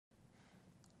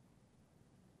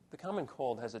The common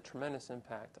cold has a tremendous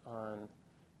impact on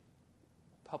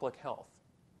public health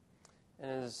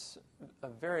and is a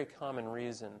very common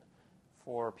reason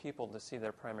for people to see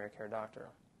their primary care doctor.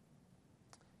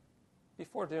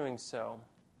 Before doing so,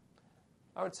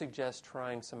 I would suggest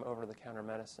trying some over-the-counter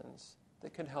medicines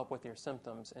that could help with your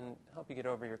symptoms and help you get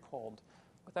over your cold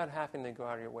without having to go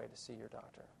out of your way to see your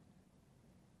doctor.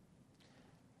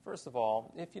 First of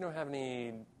all, if you don't have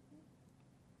any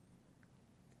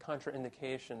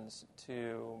contraindications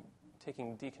to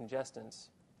taking decongestants,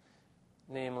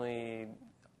 namely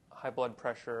high blood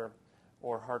pressure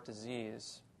or heart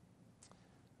disease,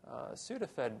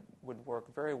 Sudafed would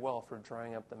work very well for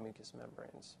drying up the mucous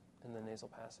membranes in the nasal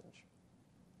passage.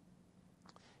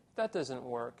 If that doesn't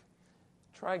work,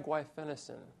 try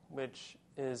guaifenesin, which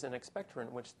is an expectorant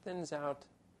which thins out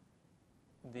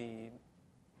the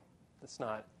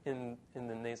snot in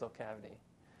the nasal cavity.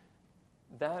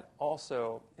 That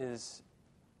also is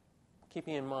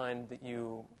keeping in mind that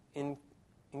you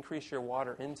increase your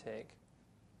water intake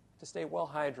to stay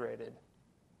well hydrated.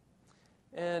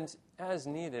 And as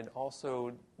needed,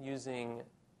 also using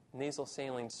nasal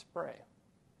saline spray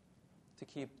to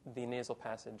keep the nasal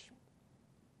passage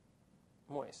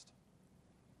moist.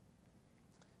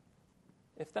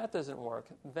 If that doesn't work,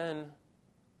 then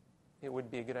it would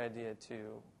be a good idea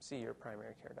to see your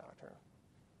primary care doctor.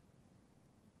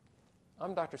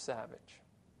 I'm Dr. Savage.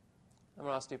 I'm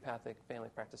an osteopathic family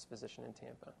practice physician in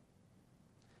Tampa.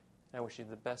 And I wish you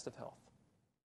the best of health.